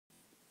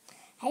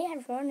Hey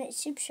everyone,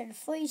 it's Supershed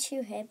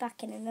 42 here,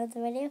 back in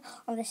another video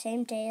on the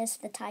same day as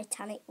the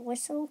Titanic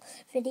whistle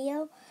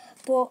video.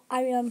 But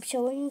I am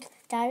showing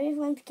Diary of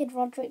a Wimpy Kid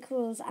Roderick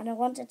rules, and I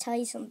want to tell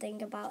you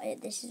something about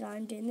it. This is why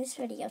I'm doing this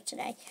video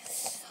today.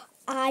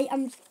 I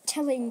am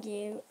telling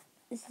you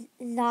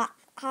that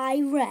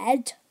I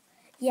read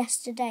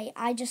yesterday.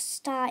 I just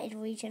started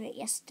reading it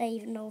yesterday,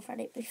 even though I've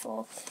read it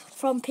before.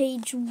 From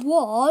page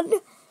 1.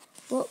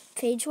 Well,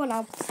 page 1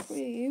 I'll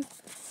prove.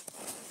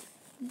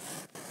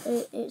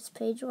 It's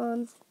page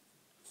 1.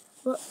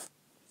 But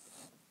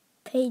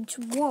page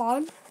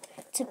 1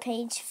 to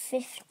page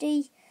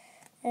 50.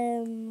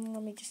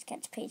 Let me just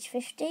get to page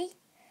 50.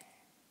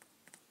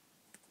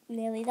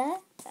 Nearly there.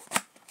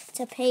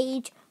 To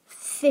page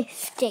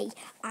 50.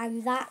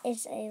 And that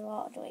is a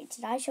lot. Wait,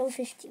 did I show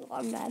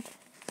 51 then?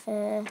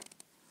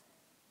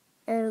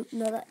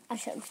 No, I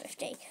showed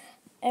 50.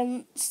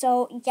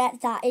 So, yeah,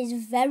 that is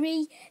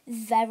very,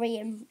 very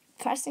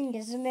impressive,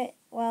 isn't it?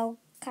 Well,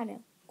 kind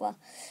of. Well,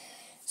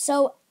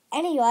 so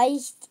anyway,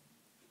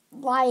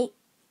 like,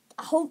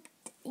 I hope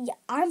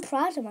I'm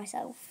proud of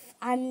myself,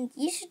 and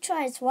you should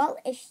try as well.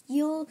 If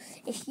you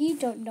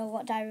don't know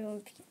what Diary of a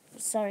Wimpy Kid,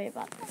 sorry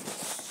about that.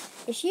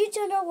 If you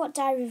don't know what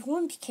Diary of a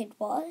Wimpy Kid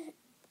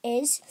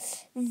is,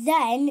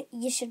 then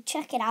you should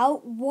check it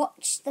out.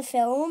 Watch the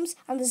films,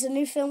 and there's a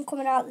new film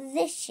coming out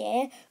this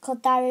year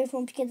called Diary of a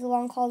Wimpy Kid: The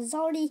Long Haul. There's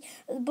already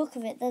a book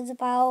of it. There's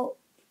about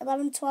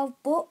 11,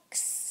 12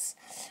 books.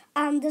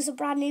 And there's a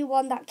brand new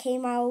one that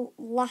came out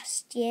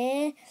last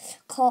year,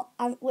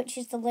 which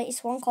is the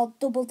latest one, called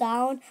Double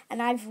Down. And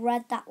I've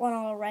read that one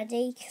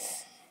already.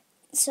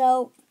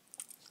 So,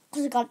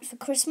 because I got it for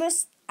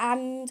Christmas.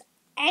 And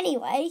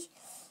anyway,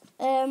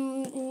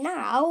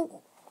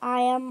 now I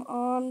am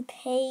on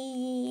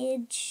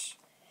page...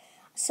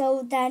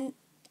 So then,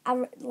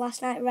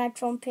 last night I read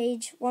from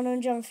page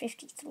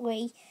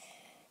 153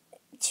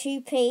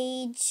 to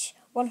page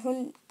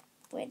 100...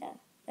 Wait no.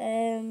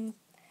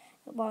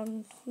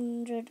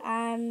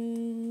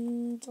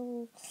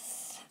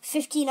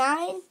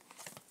 159,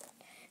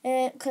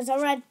 because I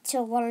read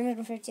till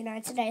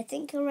 159 today. I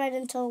think I read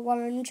until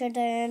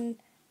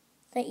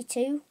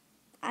 132.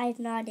 I have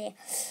no idea.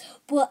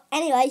 But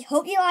anyway,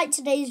 hope you liked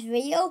today's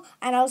video,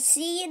 and I'll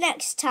see you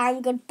next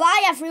time.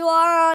 Goodbye, everyone.